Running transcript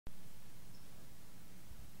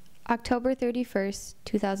October 31st,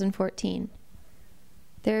 2014.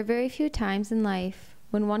 There are very few times in life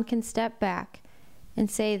when one can step back and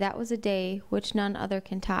say that was a day which none other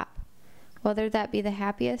can top, whether that be the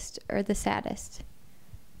happiest or the saddest.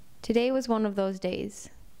 Today was one of those days.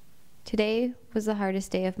 Today was the hardest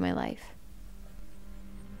day of my life.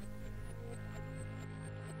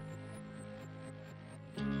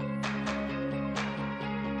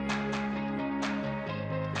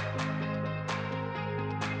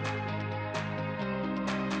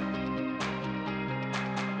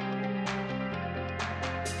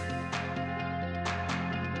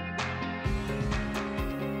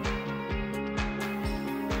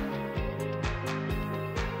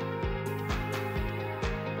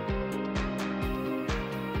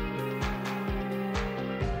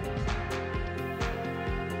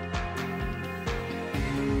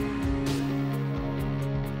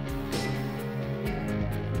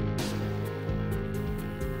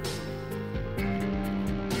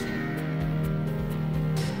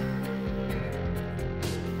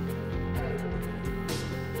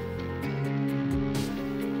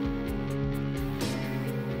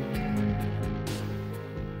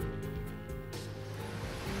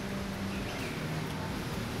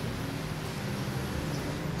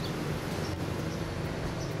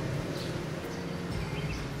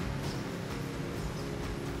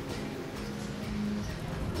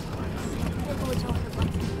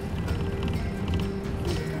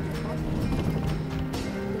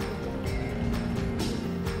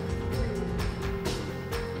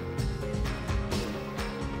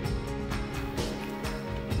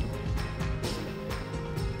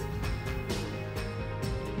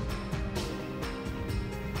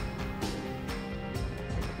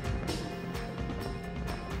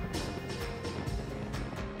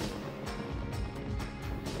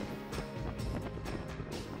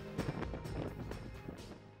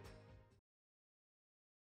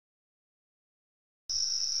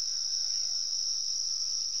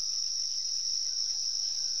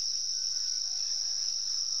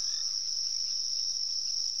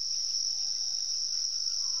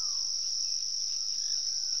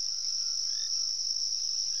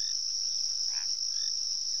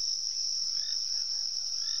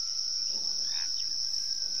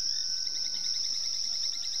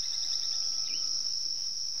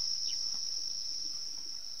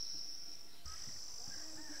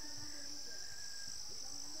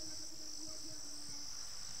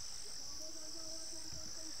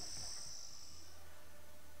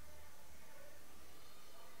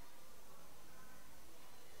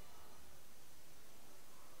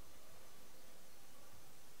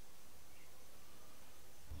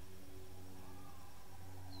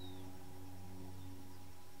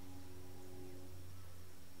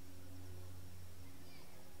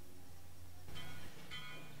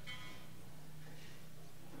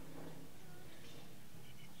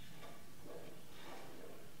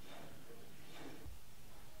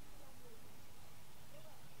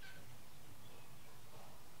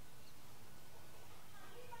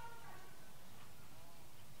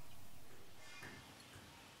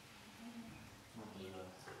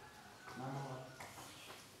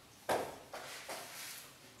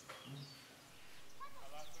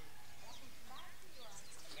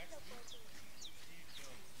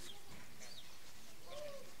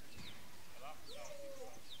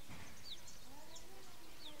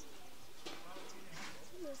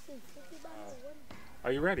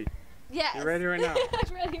 Are you ready? Yes. You ready right now?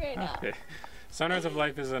 I'm ready right now. Okay. Sunrise of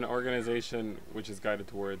Life is an organization which is guided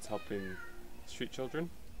towards helping street children.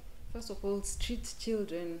 First of all, street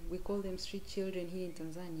children, we call them street children here in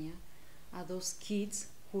Tanzania, are those kids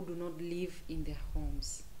who do not live in their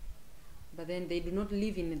homes. But then they do not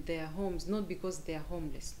live in their homes, not because they are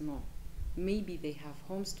homeless, no. Maybe they have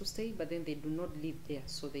homes to stay, but then they do not live there,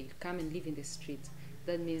 so they come and live in the street.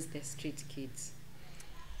 That means they're street kids.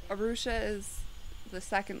 Arusha is the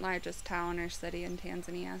second largest town or city in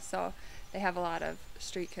Tanzania, so they have a lot of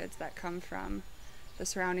street kids that come from the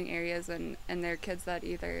surrounding areas, and they're kids that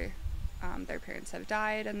either their parents have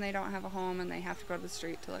died and they don't have a home and they have to go to the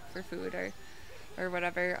street to look for food or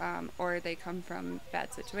whatever, or they come from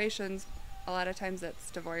bad situations. A lot of times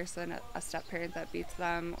it's divorce and a step-parent that beats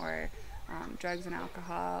them, or drugs and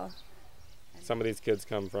alcohol. Some of these kids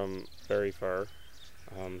come from very far,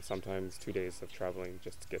 sometimes 2 days of traveling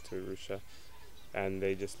just to get to Arusha, and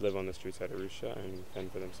they just live on the streets at Arusha and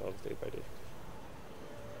fend for themselves day by day.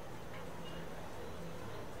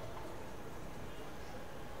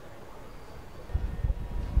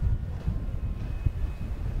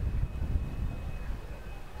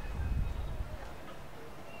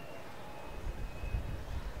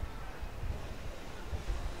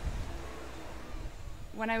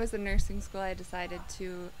 when I was in nursing school, I decided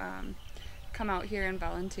to come out here and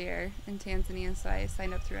volunteer in Tanzania, so I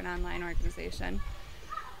signed up through an online organization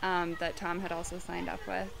that Tom had also signed up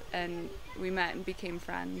with, and we met and became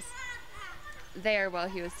friends there while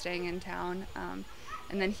he was staying in town.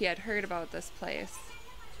 And then he had heard about this place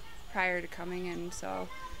prior to coming, and so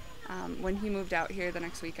when he moved out here the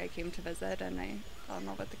next week, I came to visit, and I fell in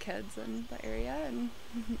love with the kids and the area, and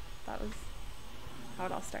that was how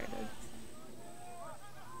it all started.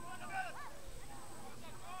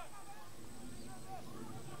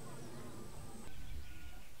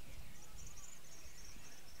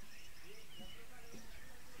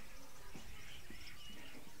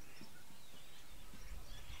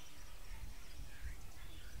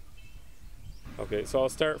 Okay, so I'll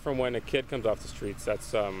start from when a kid comes off the streets.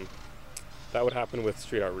 That's that would happen with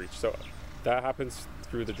street outreach. So that happens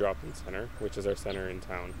through the drop-in center, which is our center in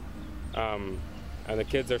town. And the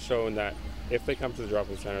kids are shown that if they come to the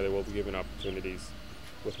drop-in center, they will be given opportunities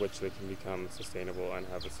with which they can become sustainable and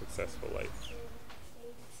have a successful life.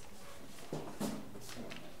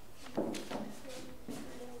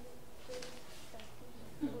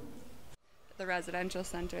 The residential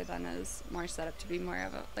center then is more set up to be more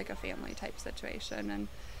of a family type situation,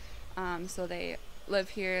 and so they live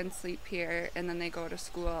here and sleep here, and then they go to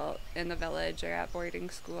school in the village or at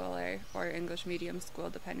boarding school or English medium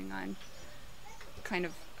school, depending on kind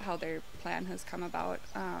of how their plan has come about.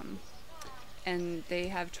 And they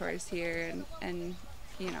have chores here, and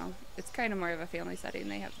you know, it's kind of more of a family setting.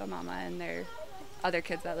 They have the mama, and their other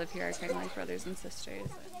kids that live here are kind of like brothers and sisters.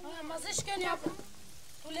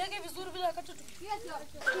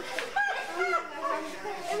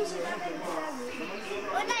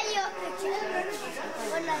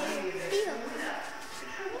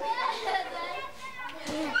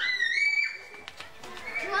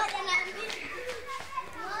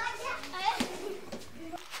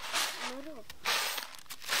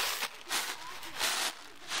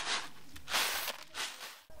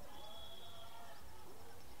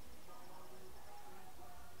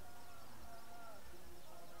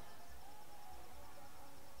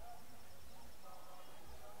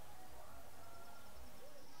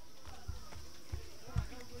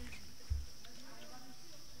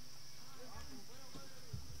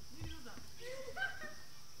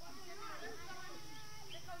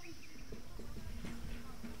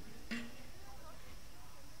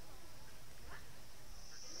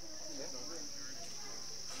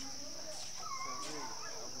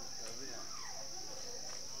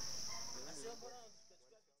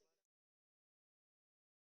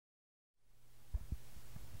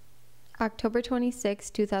 October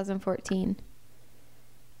 26, 2014.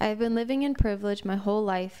 I have been living in privilege my whole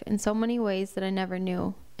life in so many ways that I never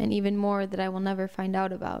knew, and even more that I will never find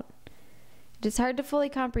out about. It is hard to fully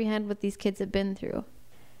comprehend what these kids have been through.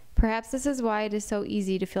 Perhaps this is why it is so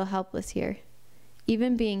easy to feel helpless here.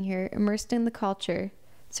 Even being here, immersed in the culture,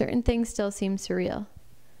 certain things still seem surreal.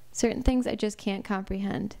 Certain things I just can't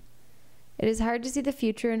comprehend. It is hard to see the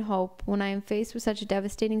future and hope when I am faced with such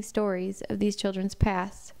devastating stories of these children's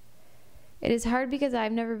past. It is hard because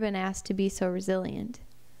I've never been asked to be so resilient.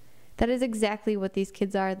 That is exactly what these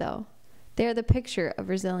kids are, though. They are the picture of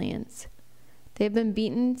resilience. They have been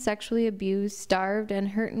beaten, sexually abused, starved, and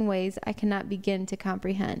hurt in ways I cannot begin to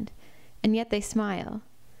comprehend, and yet they smile.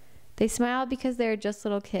 They smile because they are just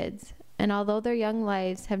little kids, and although their young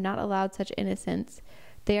lives have not allowed such innocence,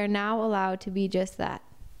 they are now allowed to be just that,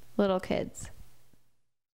 little kids.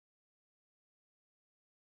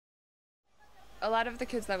 A lot of the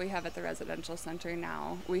kids that we have at the residential center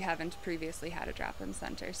now, we haven't previously had a drop-in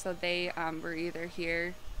center, so they were either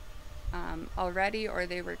here already, or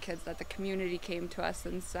they were kids that the community came to us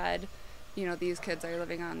and said, you know, these kids are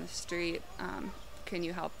living on the street, can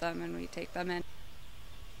you help them? And we take them in.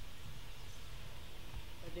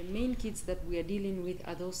 The main kids that we are dealing with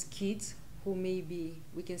are those kids who maybe,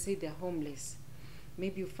 we can say they're homeless.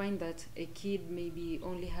 Maybe you find that a kid maybe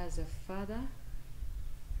only has a father,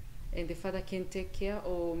 and the father can take care,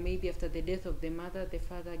 or maybe after the death of the mother, the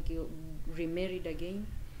father remarried again.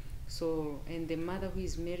 So, and the mother who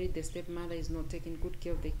is married, the stepmother, is not taking good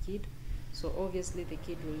care of the kid. So obviously the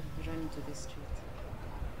kid will run into the street.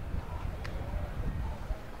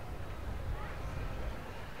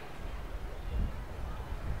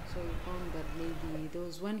 So we found that maybe there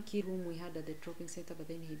was one kid whom we had at the drop-in center, but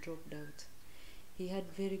then he dropped out. He had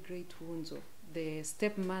very great wounds. The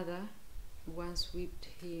stepmother once whipped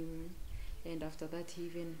him, and after that he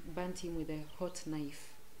even burnt him with a hot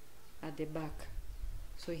knife at the back.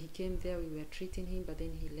 So he came there, we were treating him, but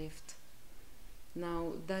then he left.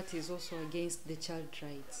 Now that is also against the child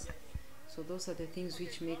rights. So those are the things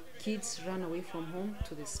which make kids run away from home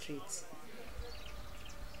to the streets.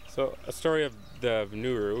 So a story of the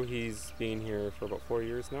Nuru, he's been here for about 4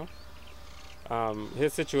 years now.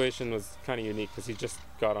 His situation was kind of unique because he just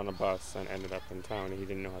got on a bus and ended up in town and he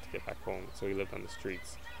didn't know how to get back home, so he lived on the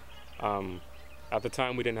streets. At the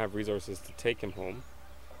time we didn't have resources to take him home,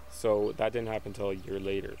 so that didn't happen until a year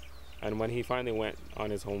later. And when he finally went on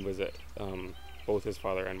his home visit, both his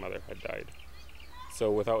father and mother had died. So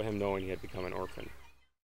without him knowing, he had become an orphan.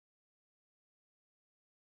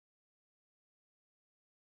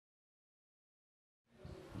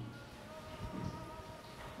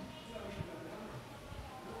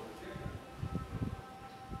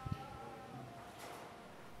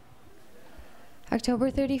 October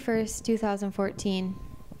 31st, 2014.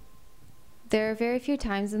 There are very few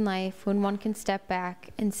times in life when one can step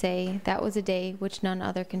back and say, that was a day which none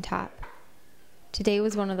other can top. Today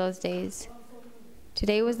was one of those days.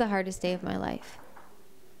 Today was the hardest day of my life.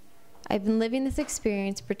 I've been living this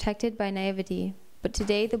experience protected by naivety, but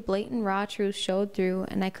today the blatant raw truth showed through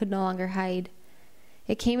and I could no longer hide.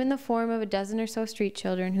 It came in the form of a dozen or so street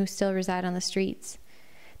children who still reside on the streets.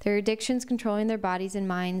 Their addictions controlling their bodies and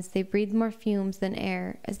minds, they breathe more fumes than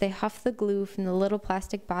air as they huff the glue from the little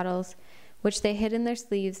plastic bottles which they hid in their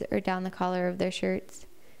sleeves or down the collar of their shirts.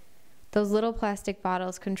 Those little plastic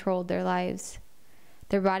bottles controlled their lives,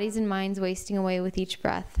 their bodies and minds wasting away with each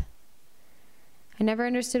breath. I never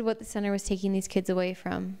understood what the center was taking these kids away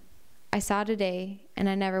from. I saw today, and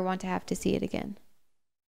I never want to have to see it again.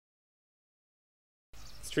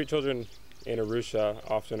 Street children in Arusha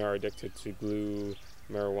often are addicted to glue,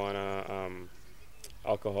 marijuana,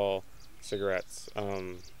 alcohol, cigarettes.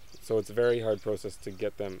 So it's a very hard process to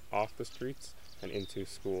get them off the streets and into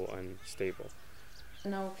school and stable.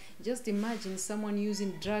 Now, just imagine someone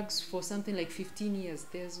using drugs for something like 15 years.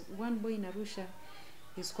 There's one boy in Arusha,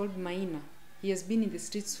 he's called Maina. He has been in the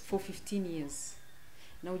streets for 15 years.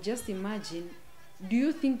 Now just imagine, do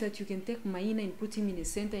you think that you can take Maina and put him in a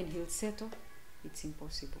center and he'll settle? It's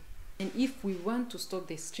impossible. And if we want to stop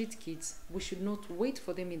the street kids, we should not wait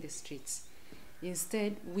for them in the streets.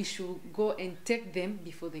 Instead, we should go and take them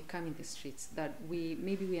before they come in the streets. That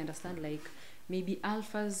maybe we understand, like maybe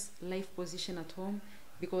Alpha's life position at home,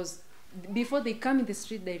 because before they come in the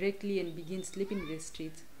street directly and begin sleeping in the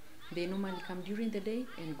street, they normally come during the day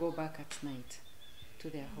and go back at night to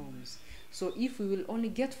their homes. So if we will only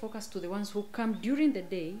get focused to the ones who come during the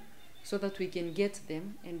day, so that we can get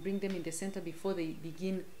them and bring them in the center before they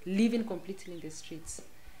begin living completely in the streets,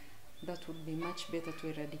 that would be much better to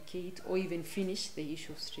eradicate or even finish the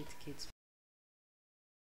issue of street kids.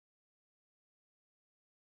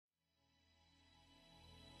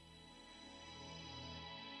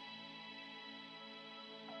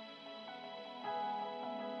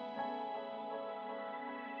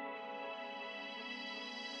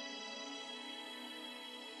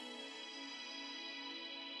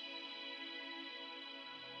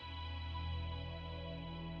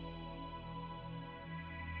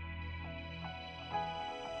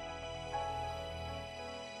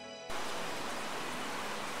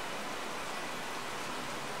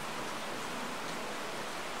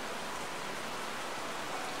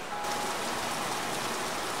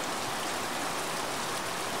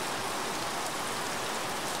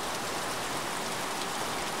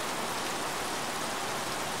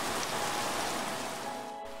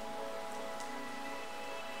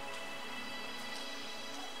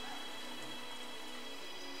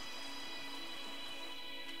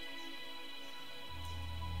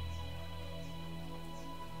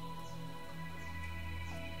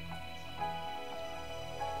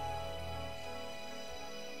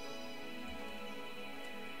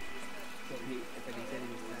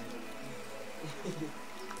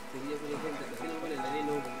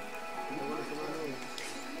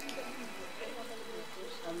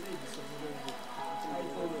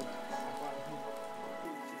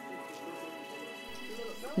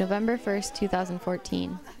 November 1st,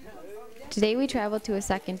 2014. Today we traveled to a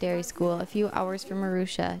secondary school a few hours from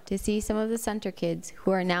Arusha to see some of the center kids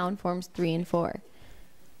who are now in forms 3 and 4.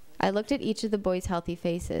 I looked at each of the boys' healthy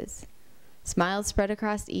faces. Smiles spread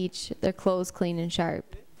across each, their clothes clean and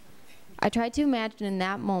sharp. I tried to imagine in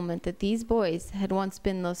that moment that these boys had once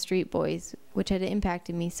been those street boys which had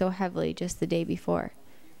impacted me so heavily just the day before.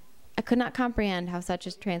 I could not comprehend how such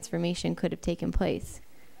a transformation could have taken place.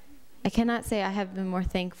 I cannot say I have been more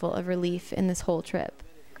thankful of relief in this whole trip.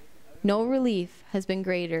 No relief has been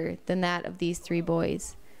greater than that of these 3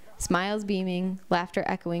 boys, smiles beaming, laughter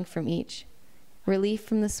echoing from each. Relief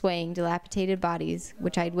from the swaying, dilapidated bodies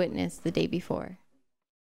which I had witnessed the day before.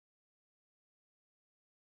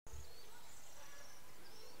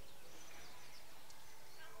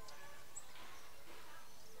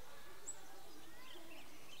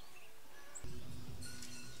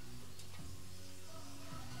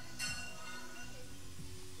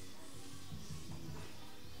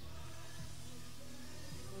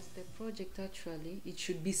 project actually, it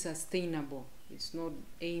should be sustainable. It's not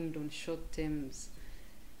aimed on short terms.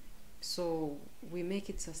 So we make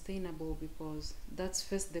it sustainable because that's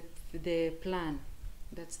first the plan.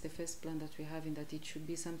 That's the first plan that we have, in that it should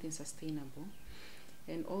be something sustainable.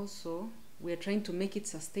 And also we are trying to make it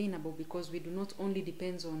sustainable because we do not only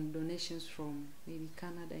depend on donations from maybe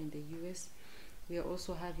Canada and the US. We are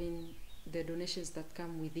also having the donations that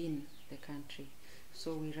come within the country.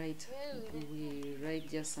 So we write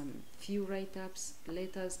just some few write-ups,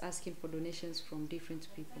 letters asking for donations from different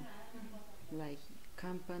people, like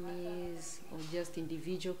companies or just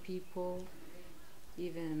individual people,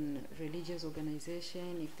 even religious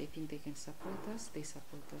organization. If they think they can support us, they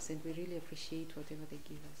support us, and we really appreciate whatever they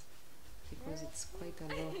give us, because it's quite a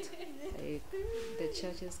lot. The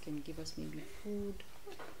churches can give us maybe food,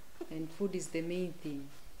 and food is the main thing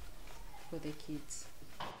for the kids.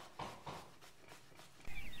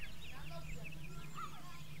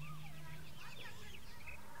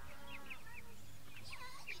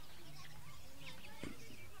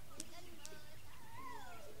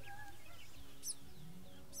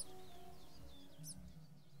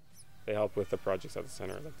 They help with the projects at the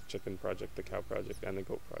center, like the chicken project, the cow project, and the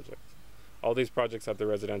goat project. All these projects at the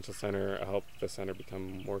residential center help the center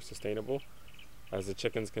become more sustainable, as the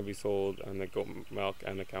chickens can be sold and the goat milk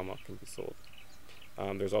and the cow milk can be sold.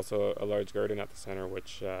 There's also a large garden at the center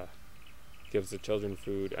which gives the children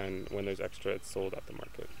food, and when there's extra, it's sold at the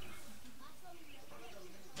market.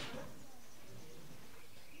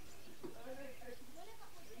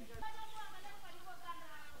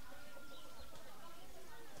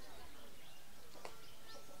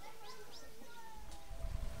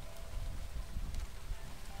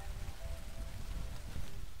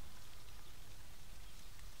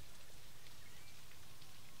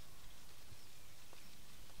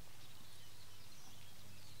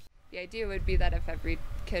 The idea would be that if every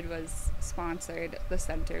kid was sponsored, the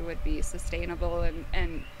center would be sustainable,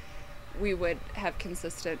 and we would have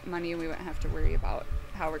consistent money, and we wouldn't have to worry about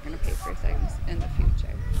how we're going to pay for things in the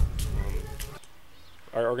future.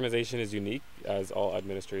 Our organization is unique, as all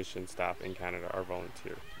administration staff in Canada are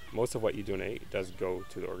volunteer. Most of what you donate does go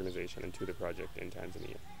to the organization and to the project in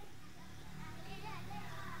Tanzania.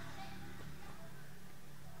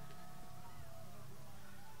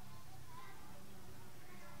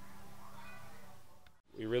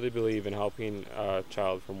 We really believe in helping a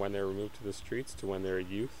child from when they're removed to the streets to when they're a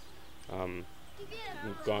youth.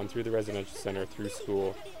 We've gone through the residential center, through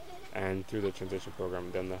school, and through the transition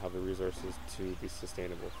program. Then they'll have the resources to be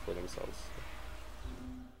sustainable for themselves.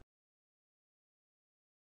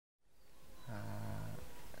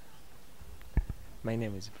 My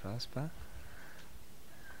name is Prosper.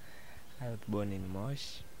 I was born in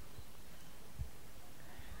Mosh,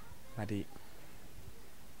 but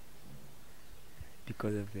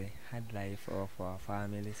because of the hard life of our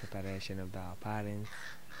family, separation of our parents,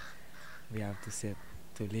 we have to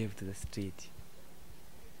live to the street.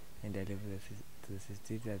 And I live to the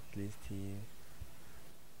street at least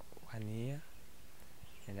 1 year,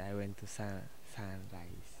 and I went to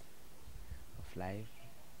sunrise of life,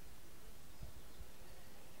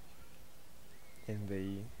 and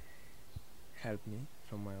they helped me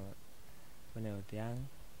from when I was young.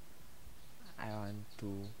 I want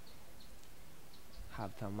to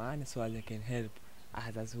have some money so I can help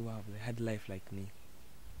others who have a hard life like me.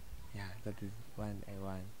 Yeah, that is what I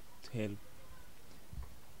want, to help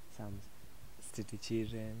some city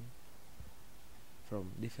children from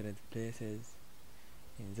different places,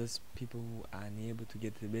 and those people who are unable to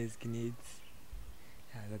get the basic needs.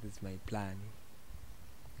 Yeah, that is my plan.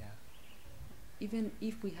 Yeah. Even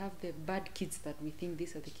if we have the bad kids that we think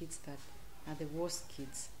these are the kids that are the worst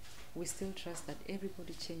kids, we still trust that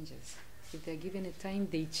everybody changes. If they're given a time,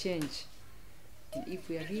 they change. And if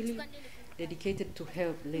we are really dedicated to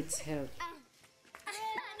help, let's help.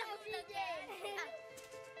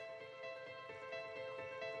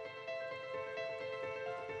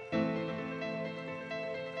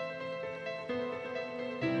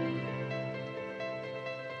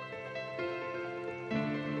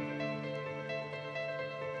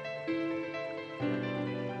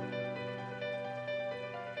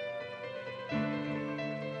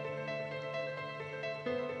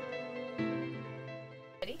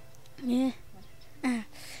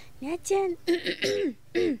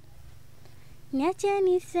 Niache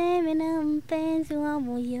niseme na mpenzi wa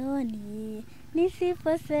moyoni,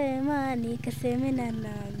 nisiposema nikaseme na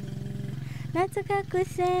nani. Nataka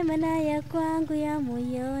kusema na ya kwangu ya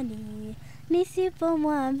moyoni,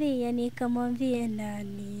 nisipomwambia nikamwambie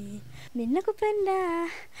nani. Mimi nakupenda,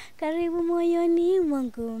 karibu moyoni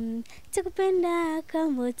mwangu. Takupenda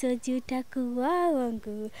kama utajuta kuwa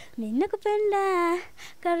wangu. Mimi nakupenda,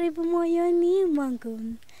 karibu moyoni mwangu.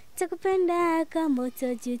 Takupenda kama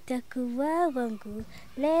utajuta kuwa wangu.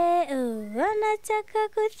 Leo nataka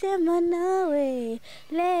kusema nawe.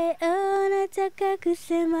 Leo nataka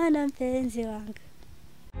kusema na mpenzi wangu.